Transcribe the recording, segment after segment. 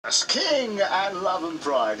That's King and Love and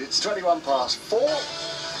Pride. It's 21 past 4.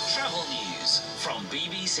 Travel news from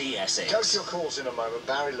BBC Essex. Go to your calls in a moment.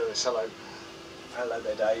 Barry Lewis, hello. Hello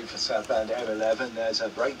there, Dave. For southbound M11, there's a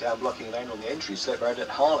breakdown blocking a lane on the entry slip road at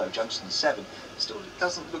Harlow, junction 7. Still, it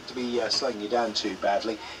doesn't look to be slowing you down too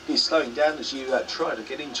badly. It is slowing down as you try to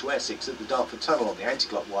get into Essex at the Dartford Tunnel on the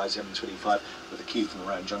anti-clockwise M25 with a queue from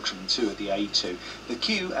around junction 2 at the A2. The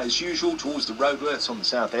queue, as usual, towards the roadworks on the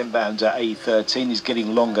south inbound A13 is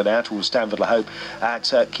getting longer now towards Stanford La Hope.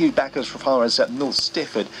 At queue back as far as North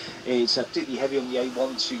Stifford. It's particularly heavy on the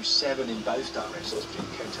A127 in both directions between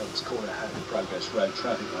Coattails Corner and Progress Road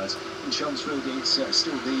traffic lights. In Chelmsford, it's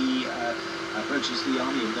still the approaches the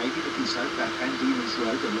Army and Navy looking slow back and Demons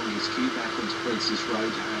Road, the longest queue back onto Princess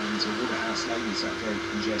Road, and Waterhouse Lane is very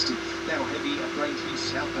congested. Now heavy at Braintree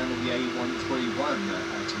southbound on the A131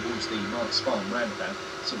 towards the Marks Farm roundabout,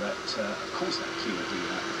 so that of course that queue at the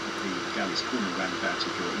Gallows Corner roundabout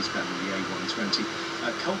if you're eastbound on the A120.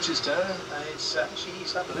 Colchester, it's actually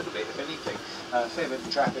eased up a little bit, if anything. Fair bit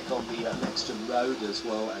of traffic on the Lexton Road as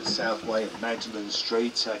well as Southway at Magdalen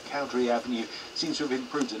Street. Cowdrey Avenue seems to have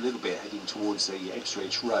improved a little bit heading towards the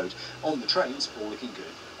Ipswich Road. On the trains, all looking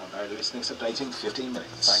good. I'm Barry Lewis, next update in 15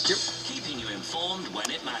 minutes. Thank you. Keeping you informed when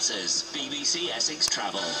it matters. BBC Essex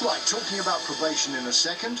Travel. Right, talking about probation in a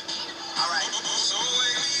second. All right. So